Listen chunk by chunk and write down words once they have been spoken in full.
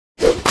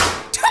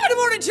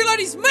morning,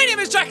 chilladdies! My name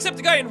is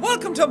Jacksepticeye and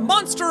welcome to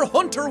Monster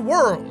Hunter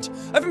World.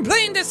 I've been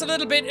playing this a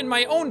little bit in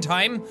my own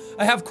time.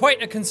 I have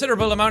quite a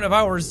considerable amount of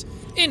hours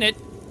in it.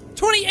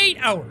 28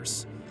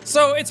 hours.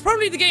 So it's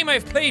probably the game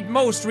I've played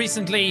most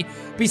recently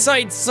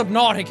besides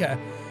Subnautica.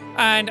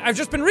 And I've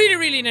just been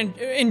really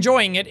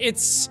enjoying it.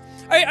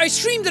 I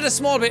streamed it a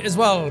small bit as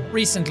well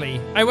recently.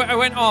 I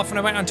went off and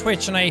I went on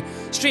Twitch and I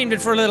streamed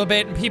it for a little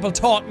bit and people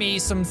taught me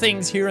some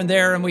things here and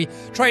there and we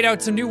tried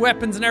out some new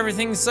weapons and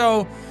everything,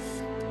 so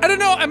I don't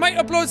know, I might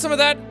upload some of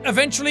that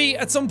eventually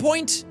at some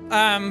point,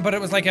 but it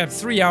was like a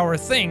 3-hour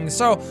thing,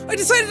 so I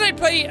decided I'd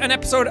play an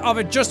episode of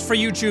it just for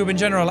YouTube in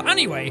general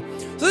anyway.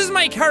 So this is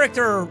my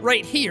character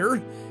right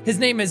here. His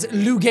name is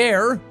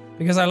Luger,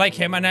 because I like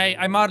him and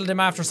I modeled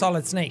him after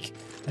Solid Snake.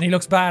 And he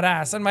looks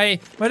badass. And my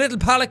little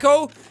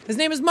palico, his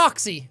name is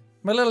Moxie.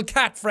 My little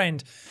cat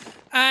friend.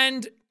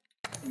 And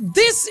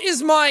this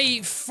is my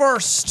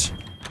first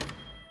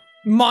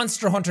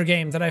Monster Hunter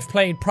game that I've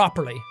played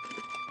properly.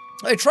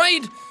 I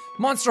tried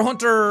Monster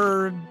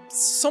Hunter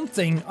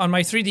something on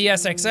my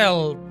 3DS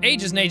XL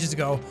ages and ages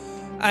ago.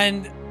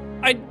 And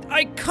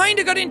I kind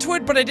of got into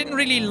it, but I didn't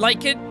really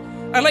like it.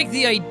 I like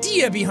the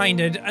idea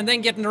behind it, and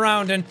then getting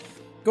around and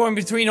going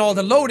between all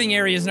the loading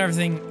areas and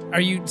everything.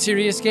 Are you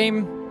serious,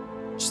 game?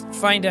 Just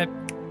find a...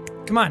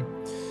 Come on.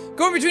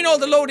 Going between all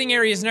the loading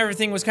areas and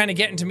everything was kind of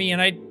getting to me,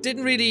 and I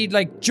didn't really,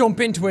 like, jump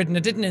into it, and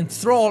it didn't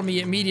enthrall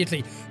me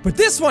immediately. But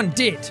this one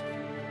did.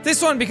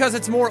 This one, because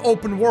it's more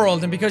open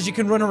world, and because you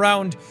can run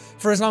around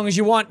for as long as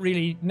you want,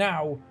 really,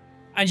 now.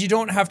 And you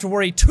don't have to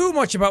worry too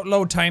much about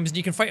load times, and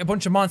you can fight a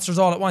bunch of monsters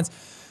all at once.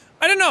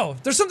 I don't know.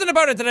 There's something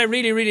about it that I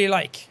really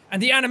like.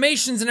 And the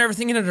animations and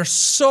everything in it are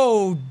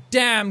so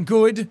damn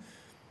good.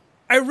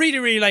 I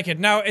really like it.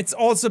 Now, it's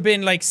also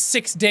been like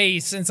 6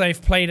 days since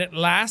I've played it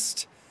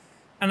last.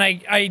 And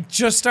I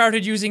just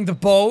started using the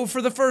bow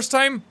for the first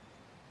time.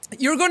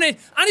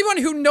 Anyone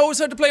who knows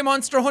how to play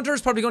Monster Hunter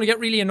is probably gonna get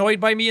really annoyed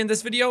by me in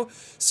this video.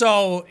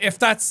 So,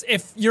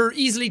 if you're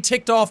easily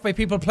ticked off by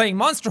people playing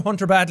Monster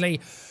Hunter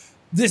badly,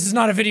 this is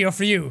not a video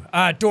for you.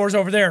 Doors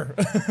over there.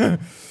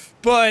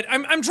 But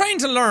I'm trying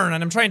to learn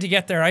and I'm trying to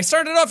get there. I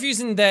started off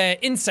using the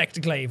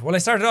insect glaive. Well, I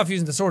started off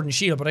using the sword and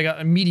shield, but I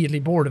got immediately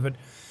bored of it.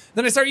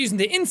 Then I started using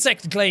the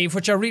insect glaive,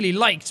 which I really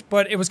liked,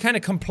 but it was kind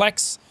of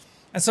complex,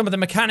 and some of the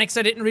mechanics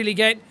I didn't really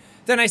get.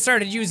 Then I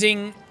started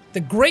using the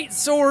great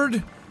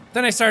sword.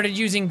 Then I started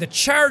using the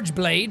charge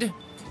blade.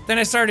 Then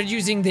I started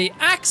using the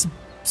axe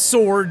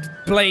sword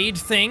blade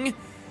thing.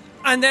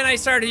 And then I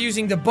started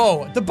using the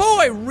bow. The bow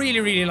I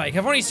really like.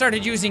 I've only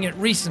started using it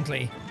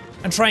recently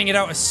and trying it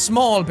out a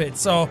small bit,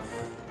 so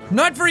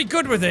not very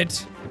good with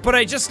it, but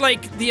I just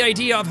like the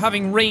idea of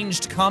having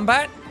ranged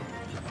combat.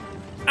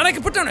 And I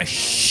can put down a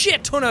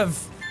shit ton of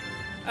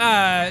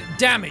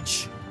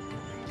damage.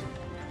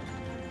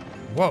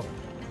 Whoa.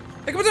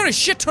 I can put down a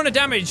shit ton of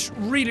damage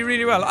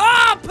really well.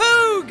 Ah,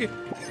 Poog!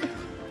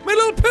 My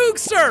little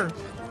Poogster!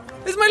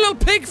 This is my little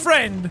pig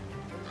friend.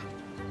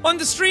 On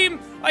the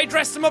stream, I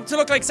dressed him up to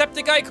look like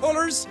Septiceye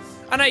colors,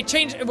 and I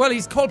changed, well,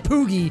 he's called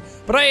Poogie,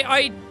 but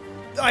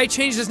I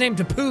changed his name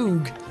to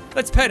Poog.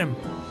 Let's pet him.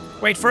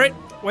 Wait for it.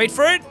 Wait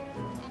for it.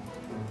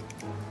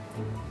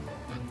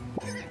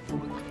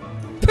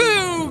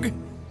 Poog!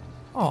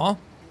 Aw.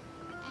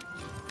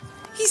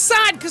 He's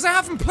sad because I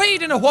haven't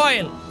played in a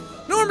while.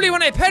 Normally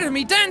when I pet him,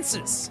 he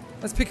dances.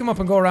 Let's pick him up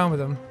and go around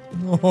with him.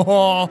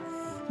 Oh,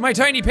 my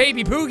tiny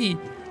baby Poogie.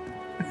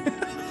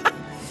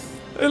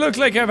 It looks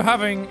like I'm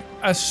having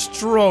a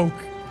stroke.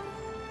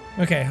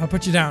 Okay, I'll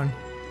put you down.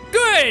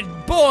 Good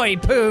boy,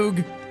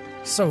 Poog.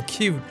 So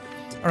cute.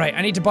 Alright,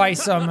 I need to buy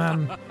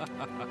some,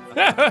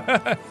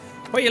 What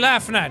are you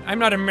laughing at? I'm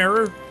not a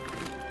mirror.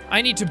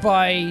 I need to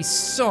buy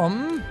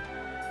some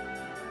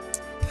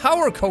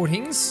power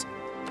coatings.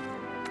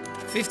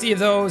 50 of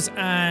those,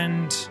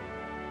 and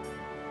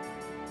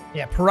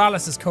yeah,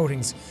 paralysis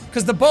coatings.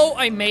 Because the bow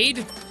I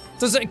made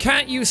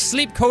can't use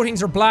sleep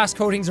coatings or blast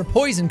coatings or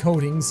poison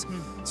coatings.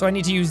 So I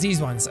need to use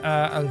these ones.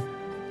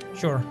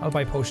 Sure, I'll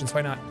buy potions,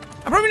 why not?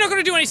 I'm probably not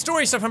going to do any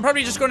story stuff. I'm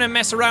probably just going to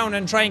mess around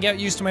and try and get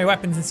used to my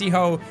weapons and see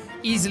how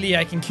easily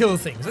I can kill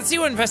things. Let's see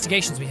what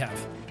investigations we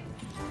have.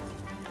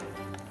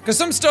 Because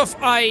some stuff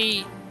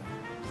I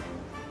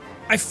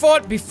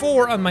fought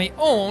before on my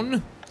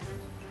own.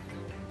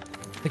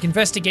 Like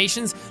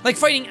investigations. Like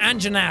fighting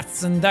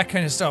Anjanaths and that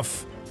kind of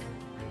stuff.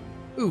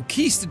 Ooh,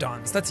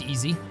 Keystodons. That's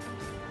easy.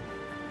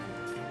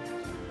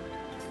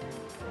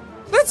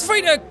 Let's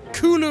fight a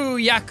Kulu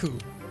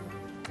Yaku.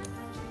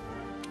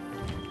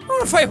 I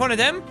want to fight one of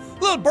them.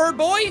 Little bird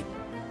boy.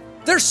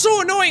 They're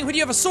so annoying when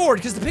you have a sword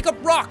because they pick up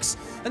rocks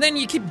and then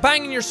you keep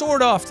banging your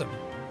sword off them.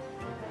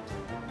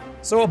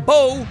 So a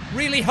bow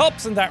really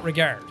helps in that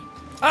regard.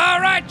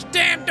 Alright, you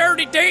damn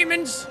dirty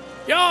demons.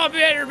 Y'all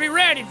better be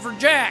ready for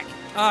Jack.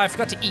 Ah, I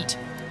forgot to eat.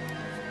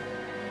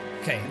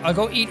 Okay, I'll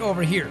go eat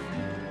over here.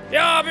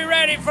 Y'all be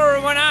ready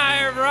for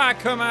whenever I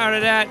come out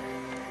of that.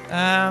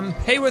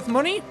 Pay with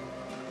money?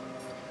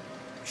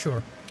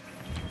 Sure.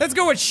 Let's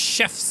go with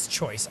Chef's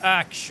Choice,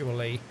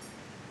 actually.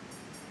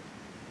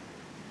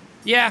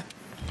 Yeah.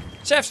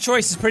 Chef's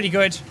Choice is pretty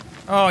good.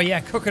 Oh yeah,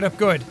 cook it up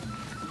good.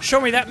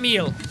 Show me that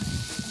meal.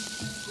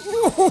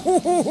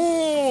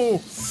 Ooh.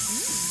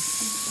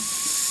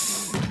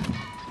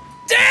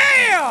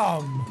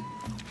 Damn!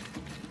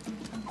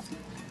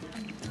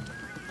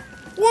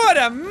 What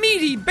a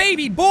meaty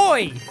baby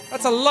boy!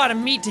 That's a lot of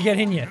meat to get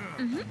in you.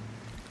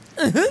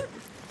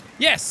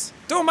 Yes,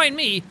 don't mind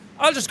me.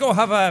 I'll just go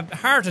have a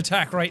heart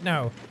attack right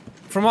now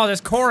from all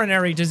this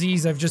coronary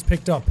disease I've just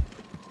picked up.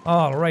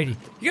 Alrighty.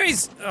 You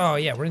guys, oh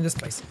yeah, we're in this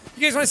place.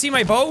 You guys want to see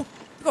my bow?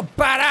 Look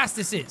how badass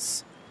this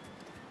is.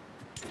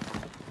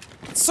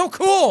 It's so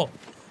cool.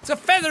 It's got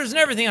feathers and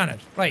everything on it.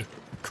 Right.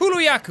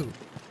 Kuluyaku.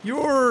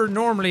 You're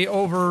normally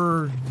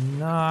over...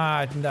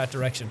 not in that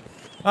direction.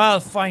 I'll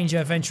find you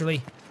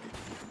eventually.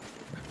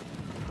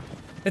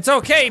 It's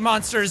okay,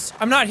 monsters.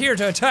 I'm not here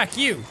to attack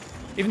you.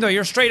 Even though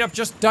you're straight up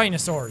just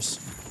dinosaurs.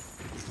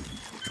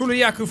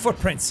 Kuluyaku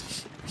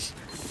footprints.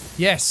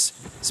 Yes.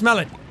 Smell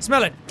it.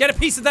 Smell it. Get a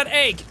piece of that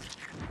egg.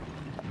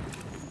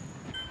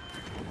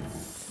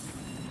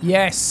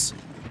 Yes.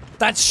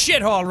 That's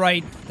shit, all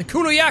right. The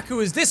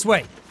Kuluyaku is this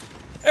way.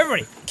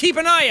 Everybody, keep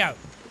an eye out.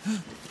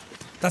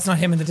 That's not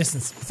him in the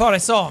distance. I thought I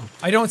saw him.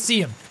 I don't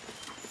see him.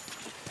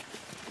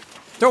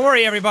 Don't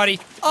worry, everybody.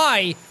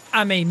 I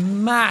am a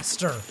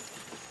master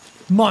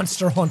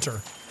monster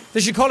hunter.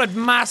 They should call it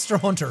Master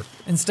Hunter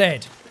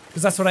instead,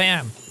 because that's what I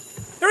am.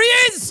 There he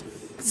is!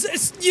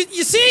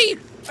 You see?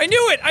 I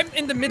knew it! I'm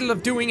in the middle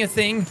of doing a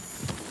thing.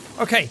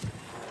 Okay.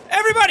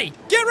 Everybody,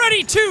 get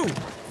ready to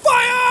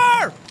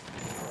fire!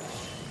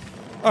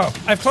 Oh,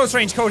 I have close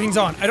range coatings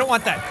on. I don't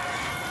want that.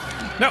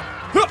 No.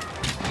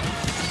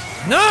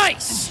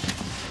 Nice!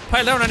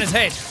 Pile down on his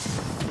head.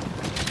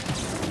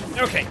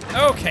 Okay,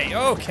 okay,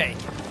 okay.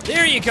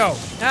 There you go.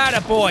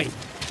 Attaboy.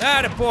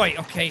 Attaboy.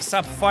 Okay,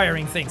 stop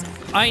firing things.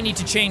 I need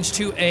to change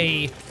to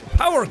a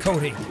power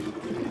coating.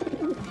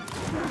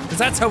 Because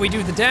that's how we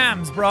do the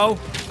dams, bro.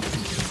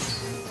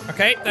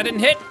 Okay, that didn't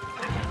hit.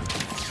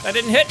 That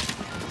didn't hit.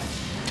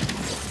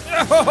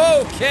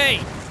 Okay.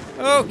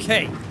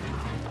 Okay.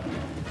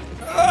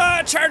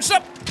 Charged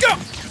up. Go!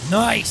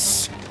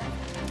 Nice.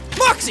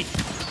 Moxie!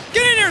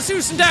 Get in there,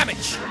 do some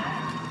damage.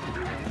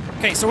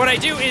 Okay, so what I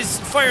do is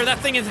fire that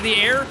thing into the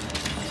air.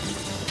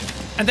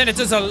 And then it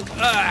does a...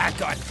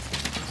 God.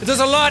 It does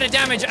a lot of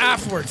damage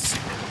afterwards.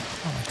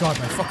 Oh my god,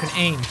 my fucking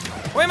aim.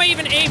 Why am I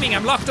even aiming?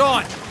 I'm locked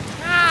on.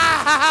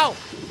 Ow!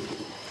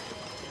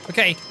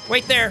 Okay,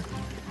 wait there.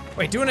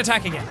 Wait, do an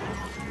attack again.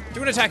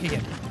 Do an attack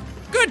again.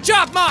 Good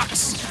job,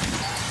 Mox!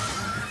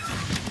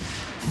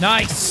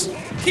 Nice.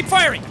 Keep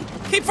firing.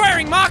 Keep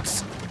firing,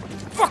 Mox!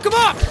 Fuck him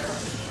up!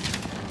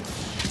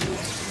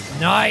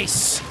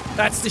 Nice.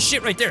 That's the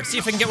shit right there. See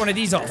if I can get one of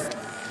these off.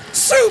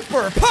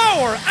 Super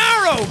power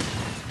arrow!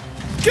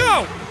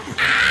 Go!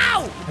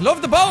 Ow! I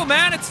love the bow,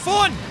 man. It's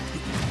fun.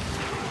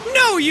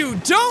 No, you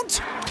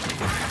don't!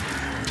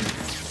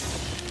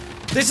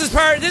 This is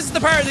the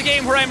part of the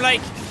game where I'm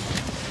like...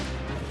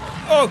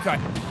 oh god.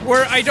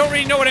 Where I don't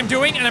really know what I'm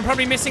doing and I'm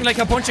probably missing like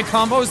a bunch of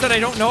combos that I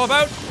don't know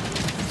about.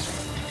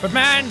 But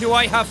man, do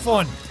I have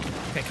fun.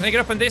 Okay, can I get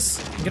up on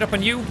this? Get up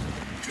on you?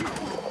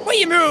 Why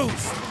you move?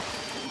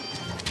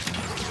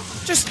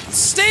 Just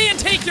stay and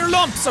take your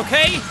lumps,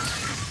 okay?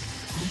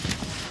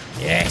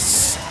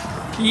 Yes!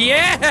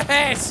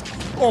 Yes!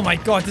 Oh my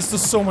god, this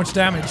does so much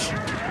damage.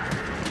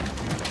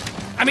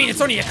 I mean,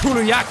 it's only a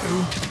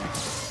Kuluyaku.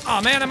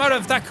 Oh man, I'm out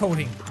of that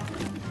coating.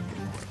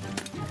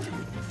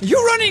 Are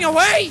you running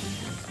away?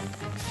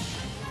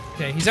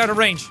 Okay, he's out of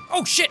range.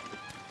 Oh shit!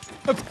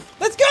 Okay,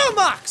 let's go,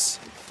 Mox!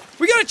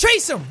 We gotta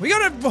chase him! We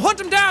gotta hunt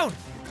him down!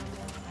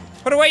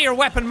 Put away your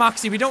weapon,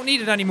 Moxie. We don't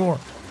need it anymore.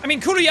 I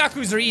mean,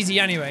 Kuluyakus are easy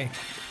anyway.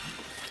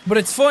 But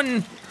it's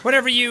fun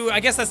whenever you... I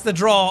guess that's the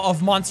draw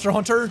of Monster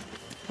Hunter.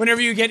 Whenever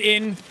you get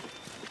in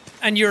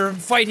and you're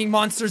fighting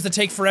monsters that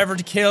take forever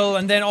to kill,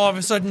 and then all of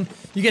a sudden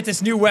you get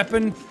this new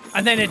weapon,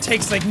 and then it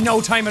takes like no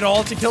time at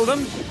all to kill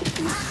them.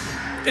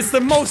 It's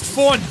the most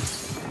fun.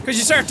 Because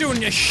you start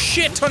doing a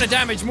shit ton of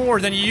damage more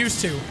than you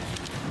used to.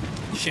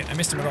 Shit, I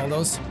missed him with all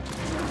those.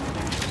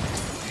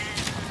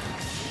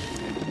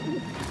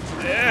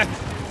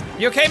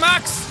 You okay,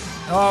 Max?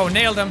 Oh,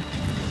 nailed him.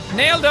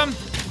 Nailed him.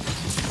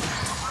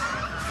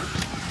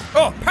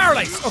 Oh,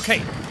 paralyzed.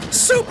 Okay.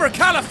 Super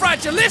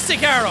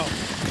califragilistic arrow.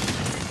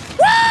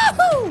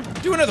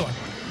 Woohoo! Do another one.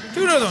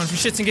 Do another one for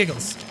shits and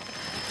giggles.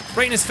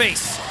 Right in his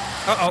face.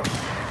 Uh-oh.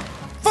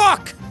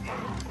 Fuck!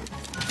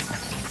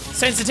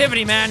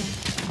 Sensitivity, man.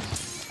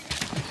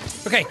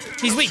 Okay,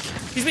 he's weak.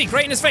 He's weak.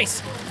 Right in his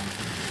face.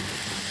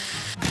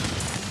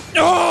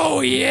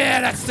 Oh, yeah,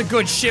 that's the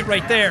good shit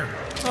right there.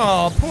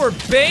 Oh, poor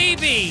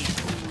baby.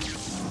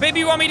 Baby,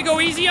 you want me to go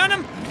easy on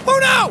him? Oh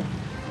no!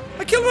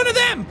 I killed one of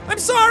them! I'm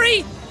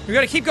sorry! We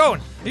gotta keep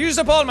going. I used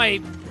up all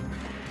my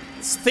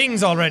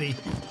things already.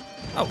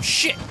 Oh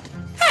shit.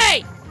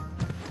 Hey!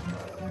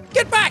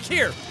 Get back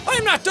here!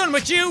 I'm not done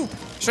with you!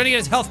 He's trying to get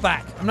his health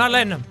back. I'm not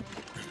letting him.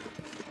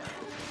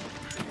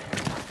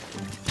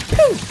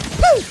 Poo!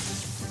 Poo!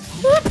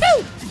 Poo!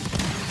 Poo!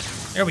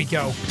 There we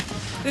go.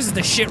 This is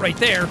the shit right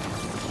there.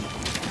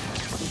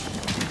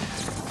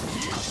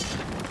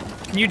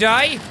 Can you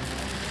die?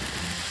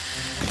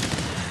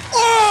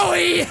 Oh,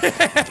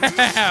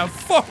 yeah!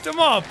 Fucked him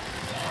up.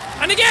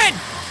 And again!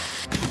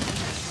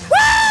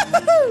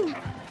 Woo!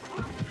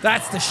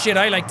 That's the shit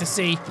I like to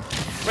see.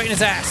 Right in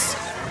his ass.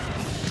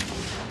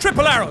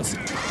 Triple arrows.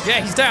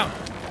 Yeah, he's down.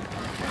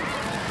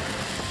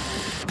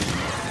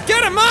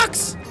 Get him,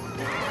 Mox!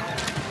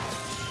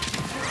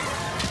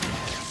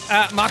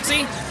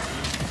 Moxie?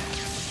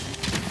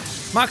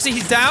 Moxie,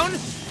 he's down.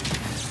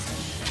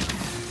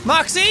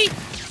 Moxie?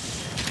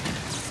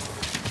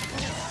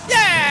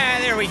 Yeah,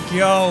 there we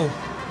go.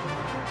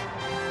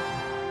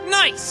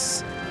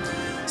 Nice.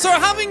 So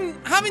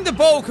having the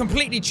bow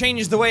completely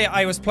changed the way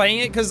I was playing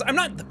it, because I'm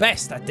not the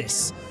best at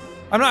this.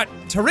 I'm not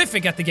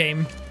terrific at the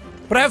game,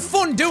 but I have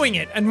fun doing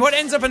it, and what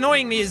ends up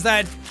annoying me is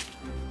that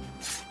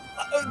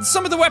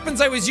some of the weapons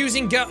I was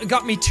using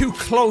got me too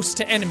close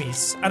to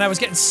enemies, and I was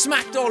getting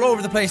smacked all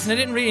over the place, and I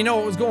didn't really know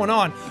what was going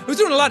on. I was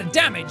doing a lot of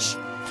damage,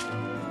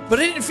 but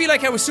I didn't feel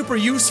like I was super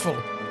useful.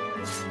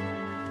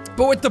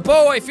 But with the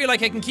bow, I feel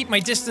like I can keep my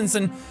distance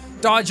and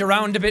dodge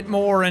around a bit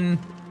more, and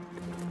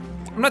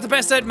I'm not the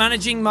best at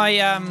managing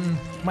my,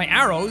 my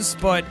arrows,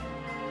 but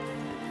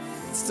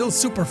it's still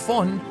super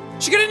fun.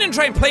 You should get in and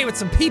try and play with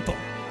some people,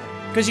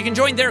 because you can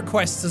join their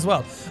quests as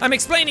well. I'm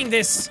explaining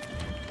this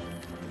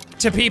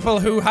to people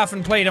who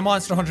haven't played a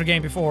Monster Hunter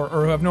game before,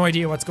 or who have no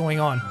idea what's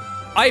going on.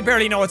 I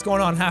barely know what's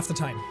going on half the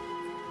time.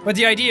 But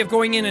the idea of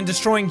going in and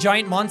destroying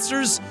giant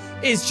monsters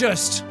is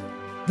just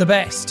the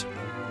best.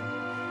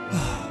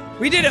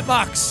 We did it,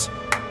 Mox!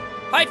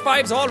 High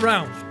fives all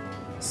round.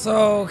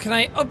 So, can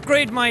I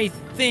upgrade my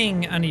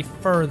thing any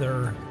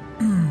further?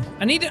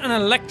 I need an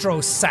electro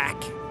sack,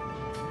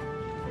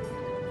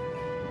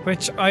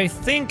 which I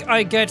think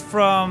I get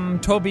from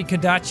Toby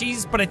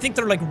Kadachi's, but I think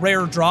they're like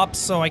rare drops,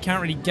 so I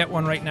can't really get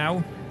one right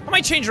now. I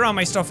might change around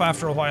my stuff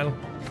after a while.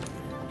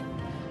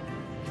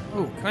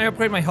 Oh, can I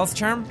upgrade my health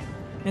charm?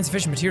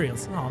 Insufficient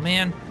materials. Oh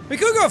man. We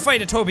could go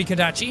fight a Toby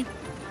Kadachi.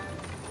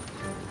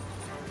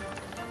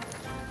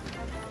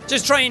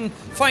 Just try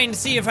and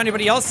see if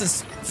anybody else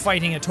is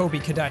fighting a Toby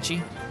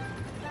Kadachi.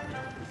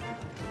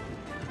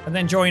 And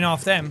then join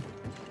off them.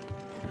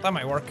 That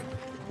might work.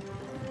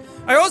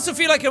 I also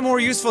feel like I'm more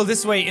useful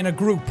this way in a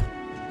group,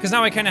 because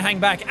now I kind of hang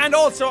back, and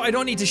also I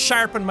don't need to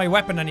sharpen my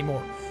weapon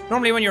anymore.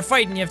 Normally when you're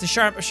fighting you have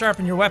to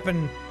sharpen your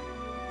weapon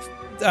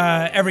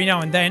every now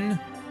and then.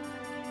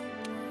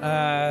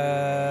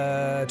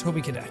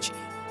 Toby Kadachi.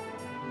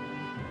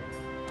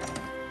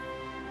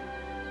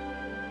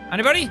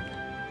 Anybody?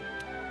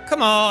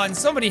 Come on,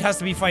 somebody has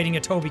to be fighting a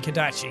Toby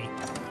Kadachi.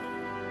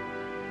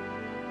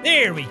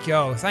 There we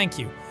go, thank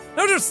you.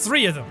 Now there's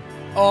 3 of them.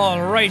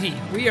 Alrighty,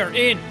 we are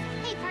in.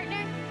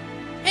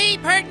 Hey,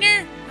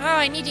 partner! Oh,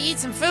 I need to eat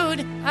some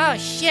food. Oh,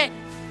 shit.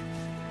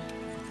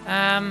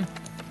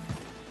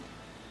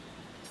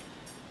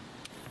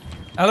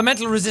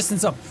 Elemental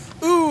resistance up.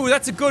 Ooh,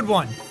 that's a good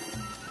one.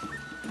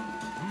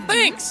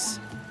 Thanks!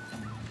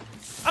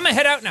 I'm gonna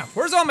head out now.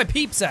 Where's all my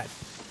peeps at?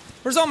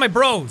 Where's all my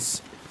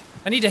bros?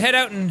 I need to head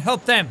out and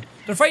help them.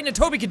 They're fighting a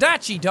Toby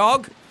Kadachi,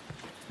 dog.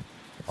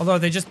 Although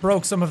they just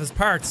broke some of his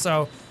parts,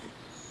 so...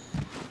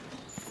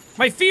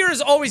 My fear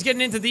is always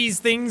getting into these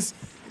things,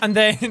 and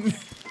then...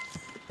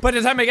 By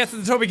the time I get to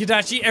the Toby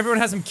Kadachi, everyone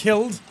has him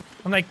killed.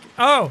 I'm like,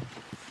 oh.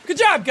 Good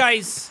job,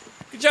 guys.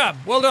 Good job.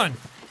 Well done.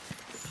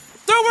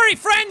 Don't worry,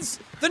 friends!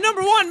 The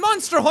 #1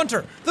 monster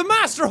hunter, the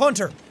master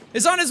hunter,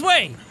 is on his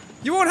way.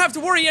 You won't have to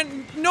worry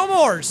no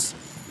mores.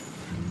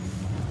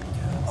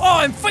 Oh,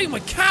 I'm fighting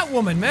with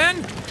Catwoman,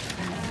 man.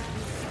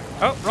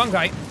 Oh, wrong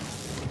guy.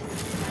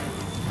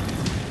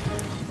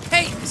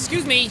 Hey,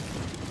 excuse me.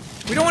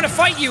 We don't want to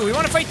fight you. We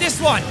want to fight this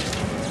one.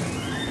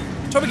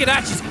 Toby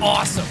Kadachi's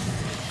awesome.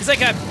 He's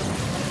like a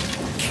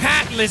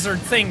cat lizard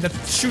thing that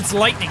shoots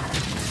lightning.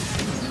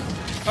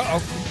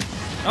 Uh-oh.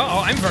 Uh-oh,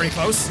 I'm very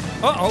close.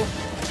 Uh-oh.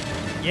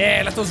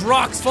 Yeah, let those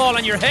rocks fall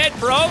on your head,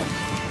 bro.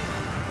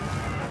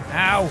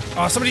 Ow.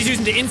 Oh, somebody's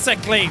using the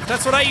insect glaive.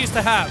 That's what I used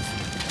to have.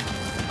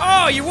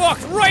 Oh, you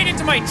walked right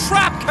into my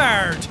trap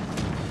card.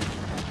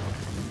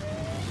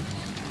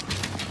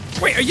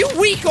 Wait, are you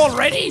weak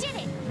already? We did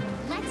it.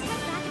 Let's head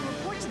back and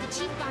report to the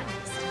chief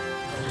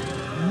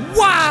botanist.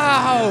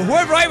 Wow!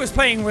 Whoever I was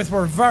playing with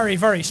were very,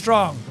 very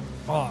strong.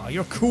 Oh,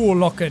 you're cool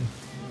looking.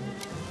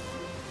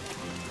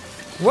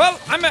 Well,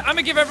 I'm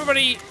gonna give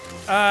everybody,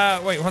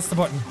 wait, what's the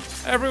button?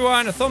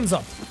 Everyone a thumbs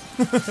up.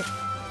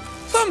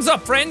 Thumbs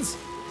up, friends!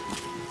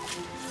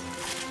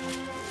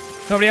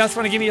 Nobody else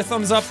want to give me a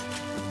thumbs up?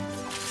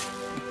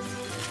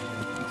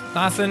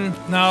 Nothing?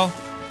 No?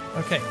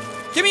 Okay.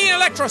 Give me an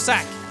electro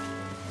sack!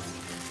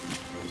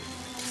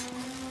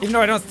 Even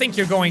though I don't think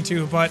you're going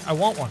to, but I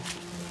want one.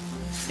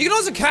 You can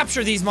also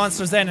capture these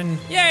monsters then and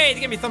yay, they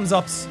give me thumbs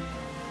ups.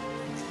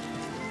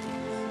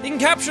 You can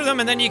capture them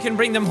and then you can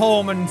bring them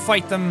home and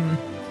fight them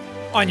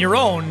on your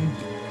own,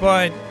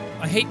 but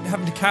I hate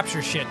having to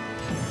capture shit.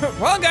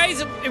 Well guys,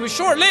 it was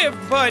short-lived,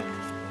 but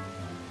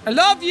I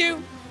love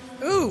you.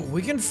 Ooh,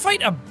 we can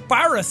fight a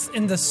Barroth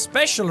in the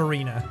special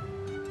arena.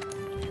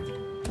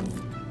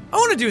 I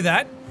want to do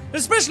that.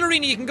 There's a special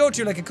arena you can go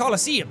to, like a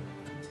Coliseum,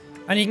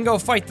 and you can go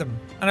fight them,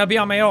 and I'll be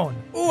on my own.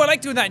 Ooh, I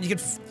like doing that, and you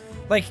can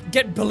Like,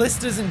 get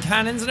ballistas and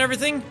cannons and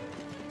everything.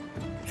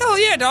 Hell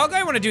yeah, dog,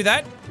 I want to do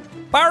that.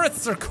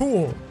 Barretts are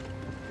cool.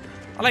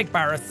 I like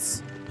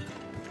Barretts.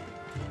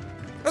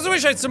 I also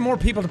wish I had some more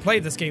people to play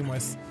this game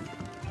with.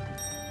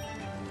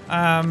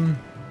 No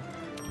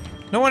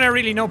one I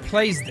really know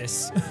plays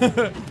this.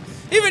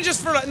 Even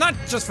just for, not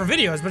just for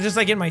videos, but just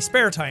like in my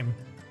spare time.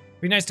 It'd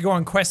be nice to go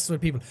on quests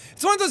with people.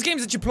 It's one of those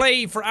games that you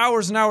play for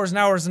hours and hours and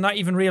hours and not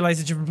even realize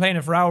that you've been playing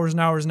it for hours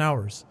and hours and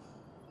hours.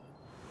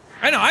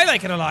 I know, I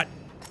like it a lot.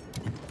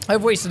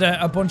 I've wasted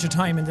a bunch of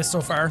time in this so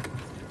far.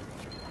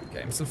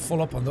 Okay, I'm still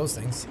full up on those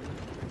things.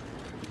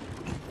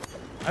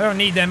 I don't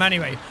need them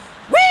anyway.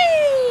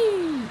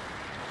 Whee!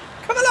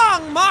 Come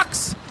along,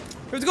 Mox!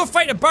 We have to go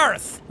fight a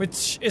Barth,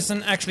 which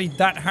isn't actually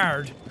that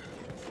hard.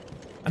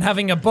 And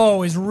having a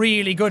bow is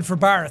really good for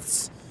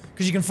Barths,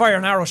 because you can fire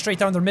an arrow straight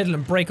down their middle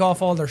and break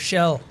off all their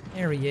shell.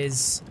 There he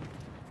is.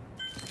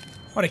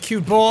 What a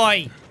cute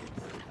boy.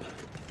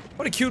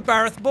 What a cute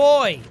Barth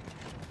boy.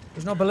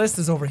 There's no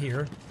ballistas over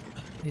here.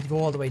 Need to go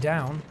all the way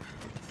down.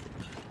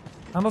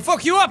 I'm gonna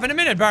fuck you up in a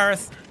minute,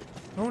 Barth.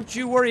 Don't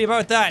you worry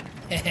about that.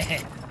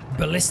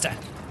 Ballista.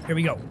 Here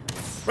we go.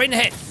 Right in the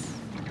head.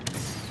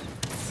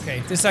 Okay,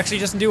 this actually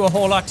doesn't do a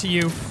whole lot to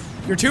you.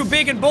 You're too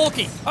big and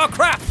bulky. Oh,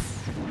 crap.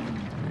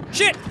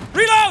 Shit!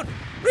 Reload!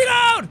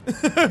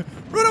 Reload!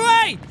 Run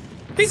away!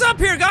 He's up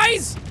here,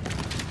 guys!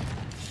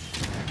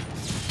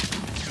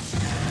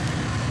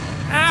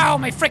 Ow,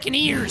 my frickin'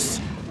 ears!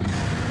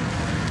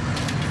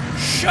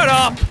 Shut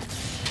up!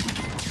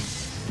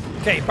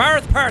 Okay,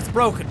 Barth parts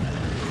broken.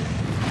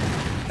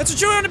 That's what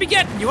you want to be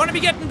getting. You want to be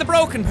getting the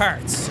broken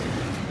parts.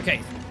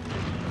 Okay.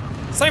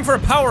 It's time for a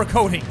power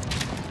coating.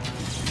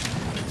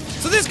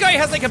 So this guy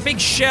has like a big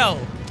shell.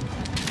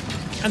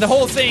 And the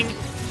whole thing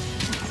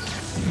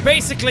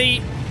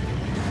basically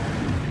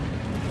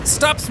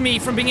stops me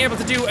from being able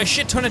to do a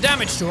shit ton of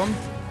damage to him.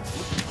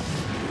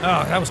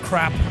 Oh, that was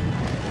crap.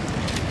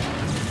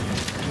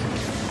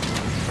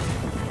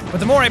 But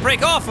the more I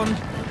break off him,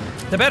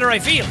 the better I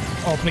feel.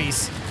 Oh,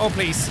 please. Oh,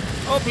 please.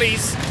 Oh,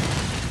 please.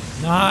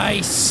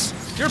 Nice.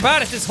 You're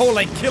bad at this whole,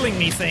 like, killing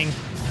me thing.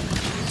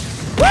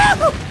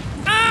 Woo!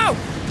 Ow!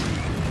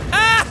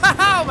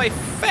 Ow! My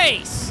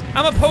face!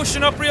 I'm a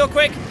potion up real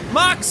quick.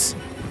 Mox!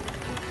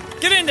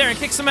 Get in there and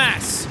kick some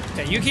ass.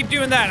 Okay, you keep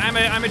doing that. I'm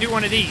gonna do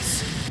one of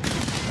these.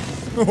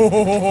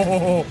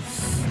 Oh,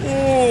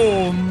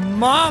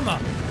 mama.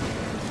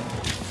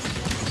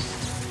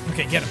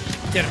 Okay, get him.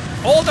 Get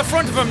him. All the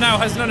front of him now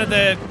has none of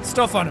the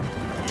stuff on him.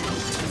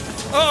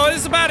 Oh, this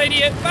is a bad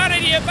idea. Bad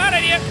idea. Bad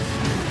idea.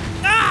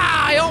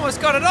 Ah, I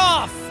almost got it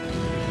off.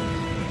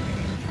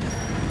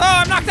 Oh,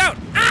 I'm knocked out.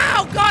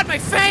 Ow, God, my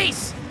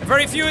face.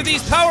 Very few of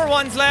these power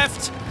ones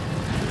left.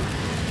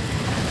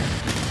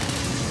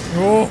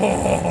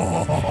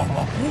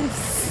 Oh,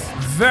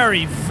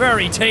 very,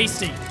 very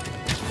tasty.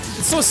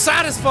 It's so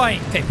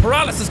satisfying. Okay,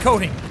 paralysis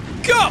coating.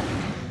 Go!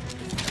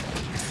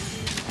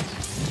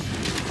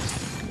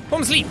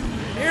 Home sleep.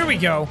 Here we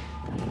go.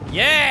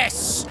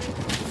 Yes!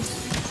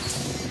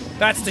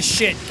 That's the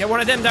shit. Get one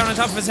of them down on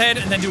top of his head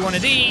and then do one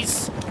of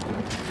these.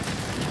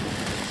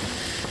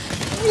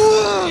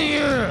 Ooh,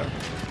 yeah.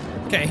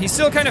 Okay, he's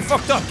still kind of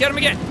fucked up. Get him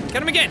again.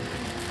 Get him again.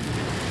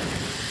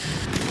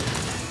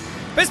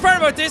 Best part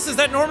about this is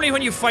that normally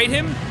when you fight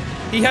him,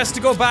 he has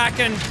to go back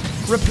and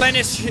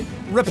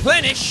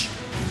replenish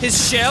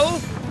his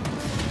shell.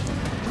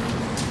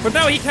 But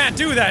now he can't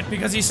do that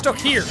because he's stuck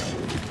here.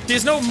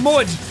 There's no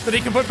mud that he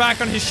can put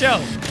back on his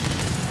shell.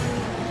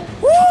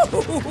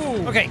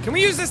 Woo! Okay, can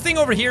we use this thing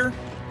over here?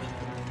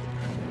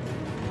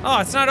 Oh,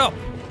 it's not up.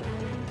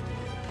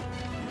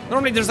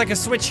 Normally there's like a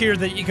switch here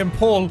that you can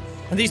pull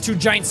and these two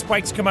giant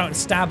spikes come out and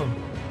stab him.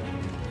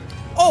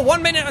 Oh,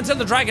 1 minute until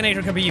the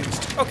Dragonator can be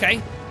used.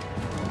 Okay.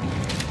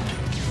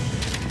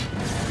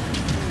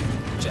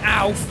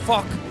 Ow,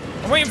 fuck.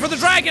 I'm waiting for the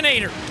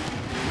Dragonator.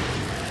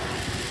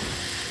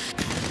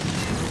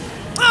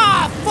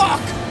 Ah,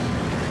 fuck!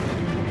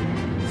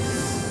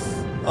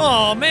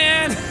 Oh,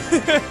 man.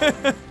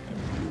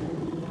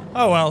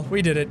 Oh, well,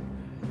 we did it.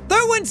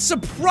 That went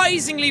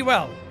surprisingly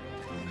well.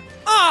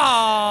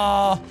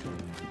 Ah,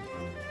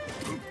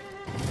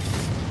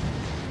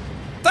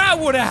 that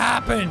would have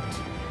happened.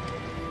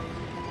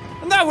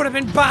 And that would have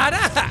been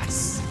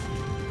badass.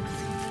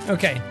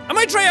 Okay, I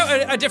might try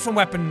out a different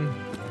weapon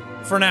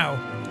for now.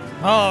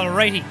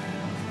 Alrighty.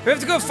 We have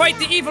to go fight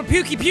the evil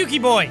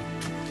Pukey boy.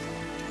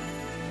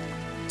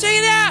 Check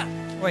it out!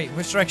 Wait,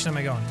 which direction am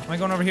I going? Am I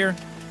going over here?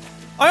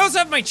 I also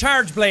have my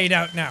charge blade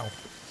out now.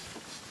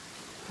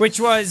 Which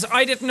was,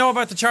 I didn't know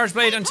about the charge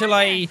blade until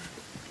I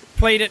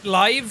played it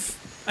live.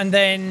 And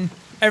then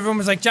everyone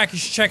was like, Jack, you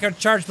should check out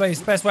charge blade, it's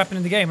the best weapon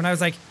in the game. And I was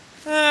like,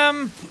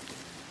 I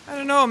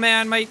don't know,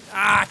 man.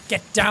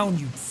 Get down,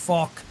 you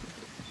fuck.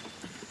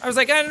 I was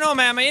like, I don't know,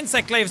 man. My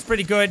insect glaive is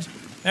pretty good.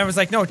 And I was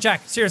like, no,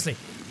 Jack, seriously.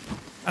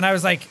 And I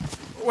was like,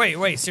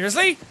 wait,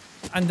 seriously?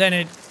 And then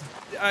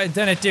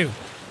it do.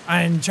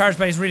 And charge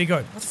blade is really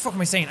good. What the fuck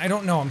am I saying? I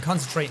don't know. I'm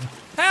concentrating.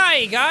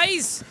 Hey,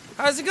 guys!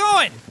 How's it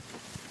going?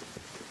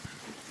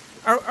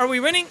 Are we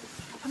winning?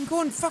 I'm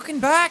going fucking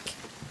back.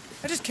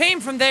 I just came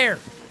from there.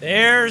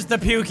 There's the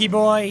Pookie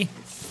boy.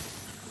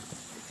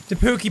 The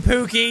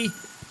Pookie.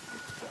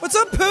 What's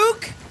up,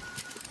 Pook?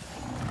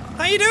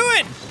 How you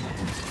doing?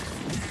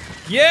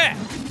 Yeah,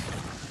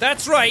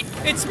 that's right.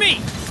 It's me.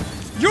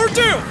 You're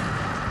Doom.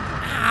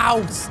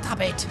 Ow,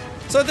 stop it.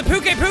 So the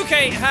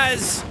Pookie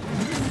has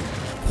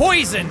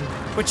poison,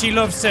 which he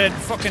loves to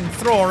fucking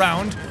throw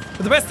around.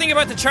 But the best thing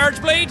about the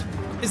charge blade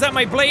is that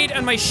my blade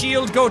and my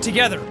shield go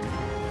together.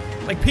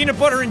 Like peanut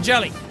butter and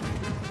jelly.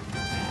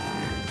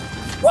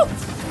 Woo!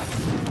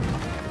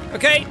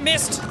 Okay,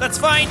 missed. That's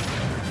fine.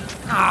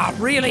 Ah,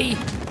 really?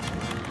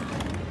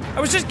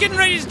 I was just getting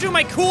ready to do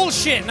my cool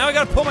shit. Now I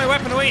gotta pull my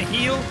weapon away and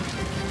heal.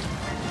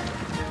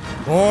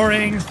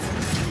 Boring.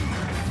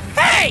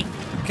 Hey!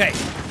 Okay.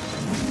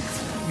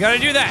 You gotta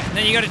do that, and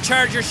then you gotta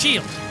charge your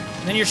shield.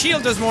 And then your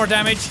shield does more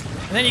damage,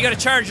 and then you gotta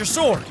charge your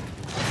sword.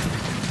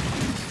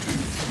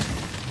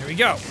 Here we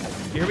go.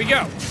 Here we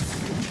go.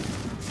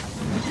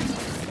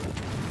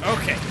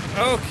 Okay.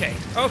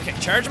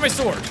 Charge my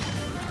sword.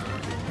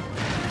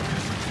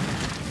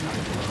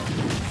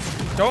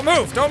 Don't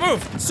move.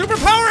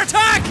 Superpower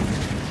attack!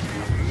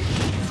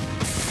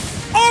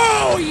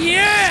 Oh,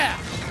 yeah!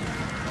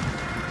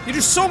 You do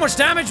so much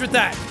damage with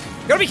that.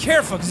 You gotta be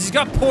careful, because he's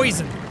got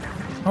poison.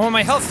 And when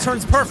my health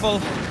turns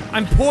purple,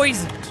 I'm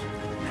poisoned.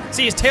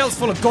 See, his tail's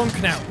full of gunk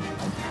now.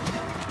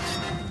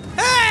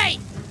 Hey!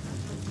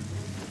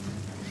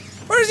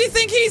 Where does he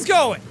think he's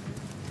going?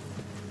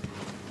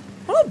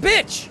 Oh,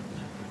 bitch!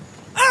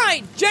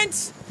 Alright,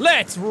 gents,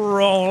 let's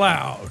roll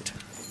out.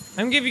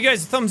 I'm gonna give you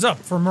guys a thumbs up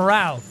for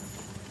morale.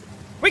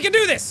 We can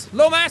do this!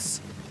 Lomas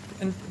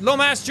and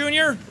Lomas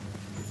Jr.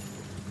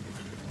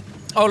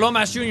 Oh,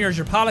 Lomas Jr. is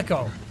your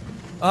Palico.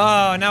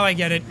 Oh, now I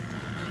get it.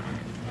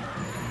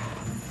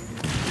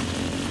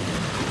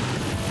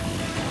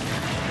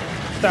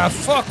 The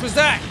fuck was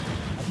that?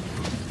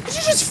 Did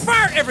you just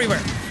fart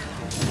everywhere?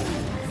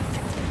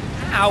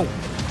 Ow.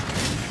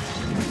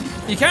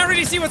 You can't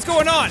really see what's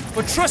going on,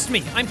 but trust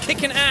me, I'm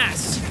kicking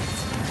ass.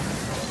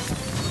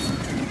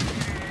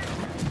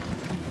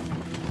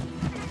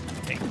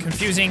 Okay,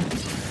 confusing.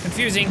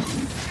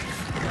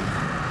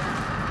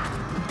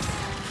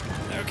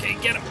 Okay,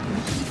 get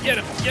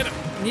him.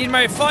 Need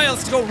my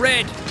files to go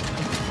red.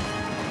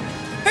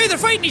 Hey, they're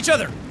fighting each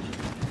other.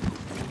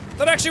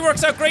 That actually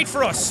works out great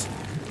for us.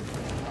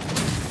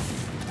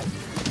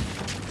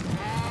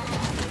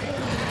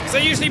 So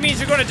that usually means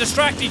you're going to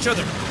distract each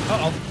other.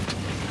 Uh-oh.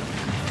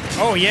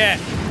 Oh, yeah.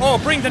 Oh,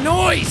 bring the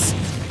noise!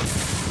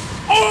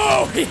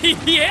 Oh,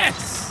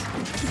 yes!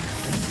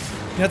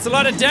 That's a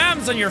lot of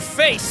dams on your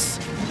face.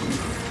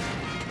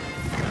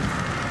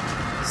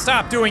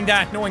 Stop doing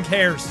that. No one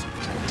cares.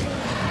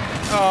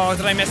 Oh,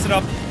 did I mess it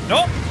up?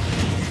 Nope.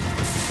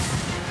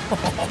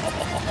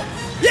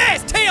 Yeah,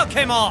 his tail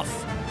came off!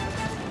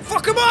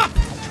 Fuck him up!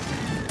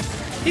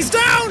 He's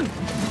down!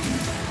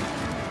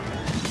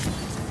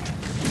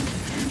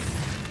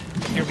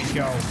 Here we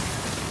go.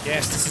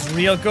 Yes, this is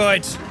real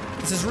good.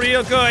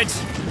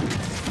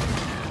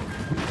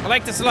 I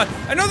like this a lot.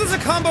 I know there's a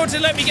combo to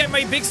let me get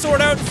my big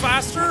sword out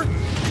faster.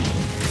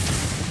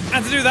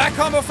 And to do that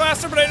combo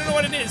faster, but I don't know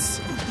what it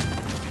is.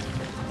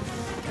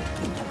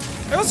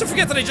 I also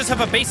forget that I just have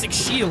a basic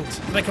shield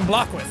that I can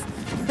block with.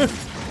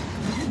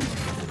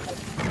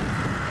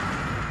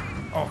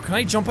 Oh, can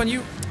I jump on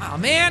you? Oh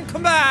man,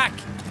 come back!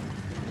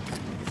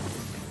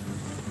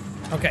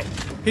 Okay.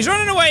 He's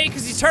running away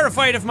because he's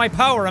terrified of my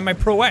power and my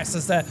prowess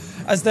as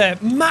the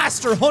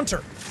master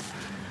hunter.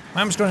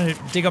 I'm just going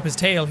to dig up his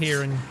tail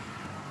here and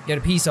get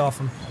a piece off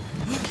him.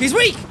 He's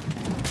weak!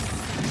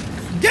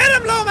 Get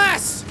him,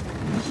 Lomas!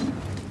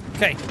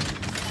 Okay.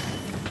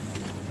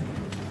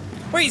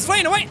 Wait, he's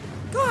flying away!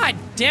 God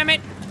damn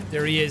it!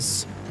 There he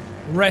is,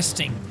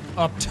 resting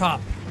up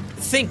top,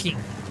 thinking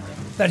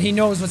that he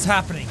knows what's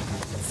happening,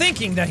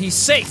 thinking that he's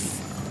safe.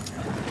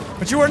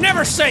 But you are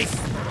never safe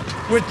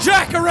with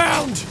Jack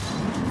around!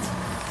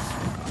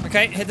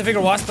 Okay, hit the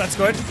Vigor Wasp, that's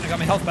good. I got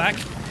my health back.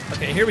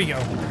 Okay, here we go.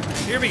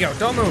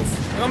 Don't move.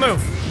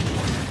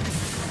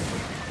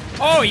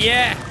 Oh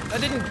yeah!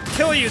 That didn't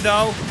kill you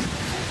though.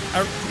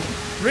 I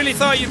really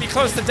thought you'd be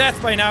close to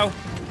death by now.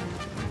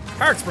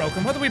 Heart's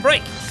broken. What did we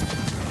break?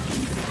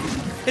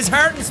 His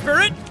heart and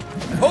spirit?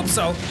 I hope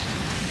so.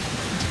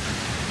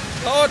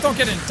 Oh, don't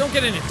get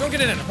in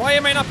it. Why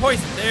am I not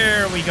poisoned?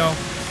 There we go.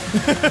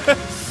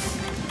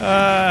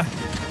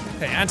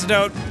 Okay,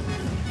 antidote.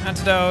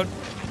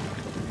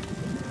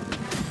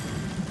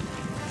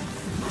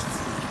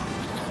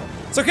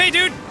 It's okay,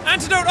 dude.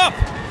 Antidote up.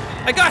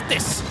 I got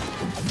this.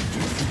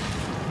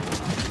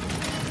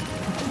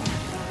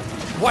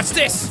 What's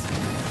this?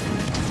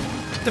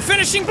 The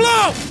finishing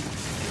blow!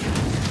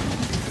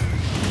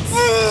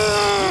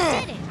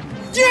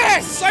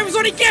 Yes! I was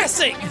only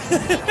guessing!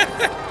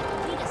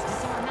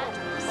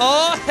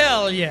 Oh,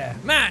 hell yeah.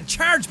 Man,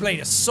 Charge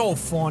Blade is so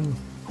fun.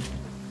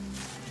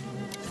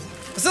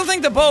 I still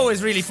think the bow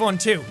is really fun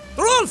too.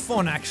 They're all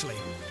fun, actually.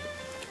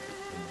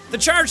 The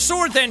Charged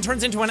Sword then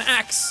turns into an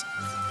axe.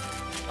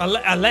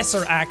 A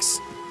lesser axe.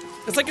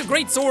 It's like a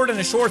great sword and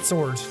a short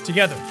sword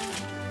together.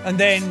 and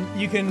then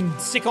you can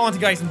stick onto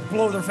guys and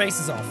blow their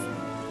faces off.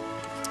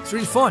 It's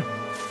really fun.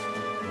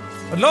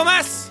 But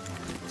Lomas,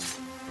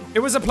 it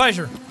was a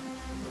pleasure.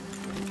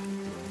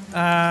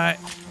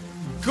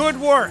 Good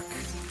work.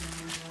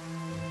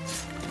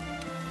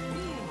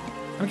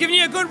 I'm giving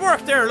you a good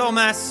work there,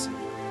 Lomas.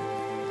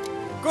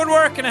 Good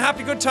work and a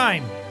happy good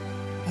time.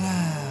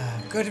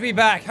 Good to be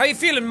back. How you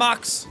feeling,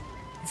 Mox?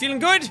 You feeling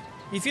good?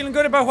 You feeling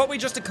good about what we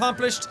just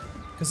accomplished?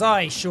 Because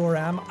I sure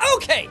am.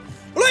 Okay,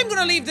 well, I'm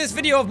gonna leave this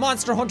video of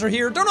Monster Hunter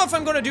here. Don't know if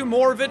I'm gonna do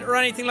more of it or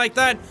anything like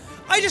that.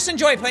 I just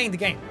enjoy playing the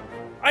game.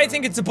 I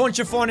think it's a bunch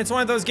of fun. It's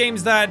one of those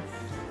games that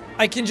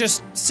I can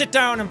just sit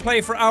down and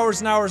play for hours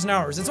and hours and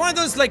hours. It's one of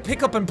those, like,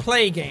 pick up and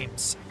play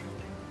games.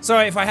 So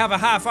if I have a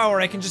half hour,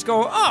 I can just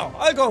go, oh,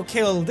 I'll go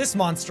kill this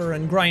monster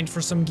and grind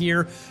for some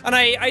gear. And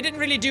I didn't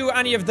really do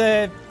any of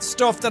the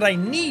stuff that I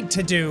need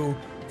to do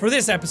for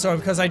this episode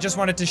because I just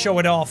wanted to show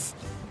it off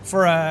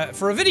for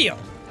a video.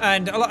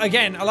 And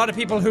again, a lot of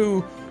people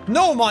who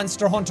know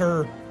Monster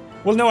Hunter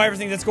will know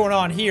everything that's going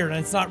on here, and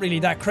it's not really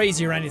that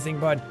crazy or anything,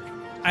 but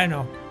I don't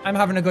know. I'm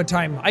having a good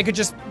time. I could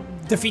just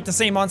defeat the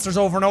same monsters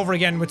over and over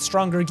again with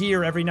stronger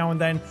gear every now and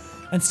then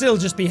and still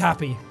just be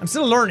happy. I'm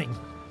still learning.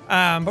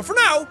 But for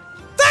now,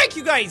 thank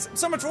you guys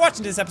so much for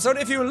watching this episode.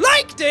 If you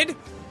liked it,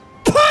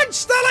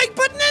 punch the like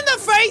button in the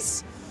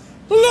face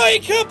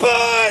like a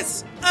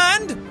boss!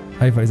 And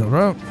high fives all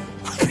around.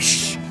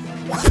 whoosh,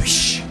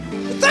 whoosh.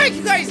 Thank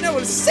you guys, and I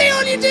will see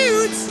all you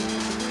dudes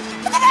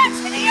in the next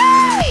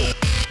video!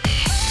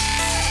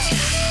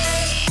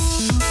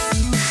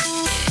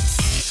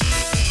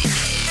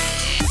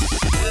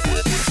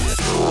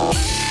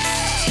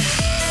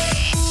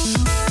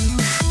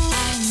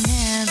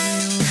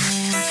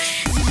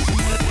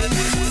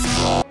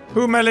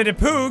 Who my little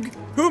poog?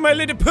 Who my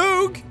little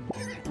poog?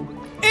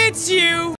 It's you!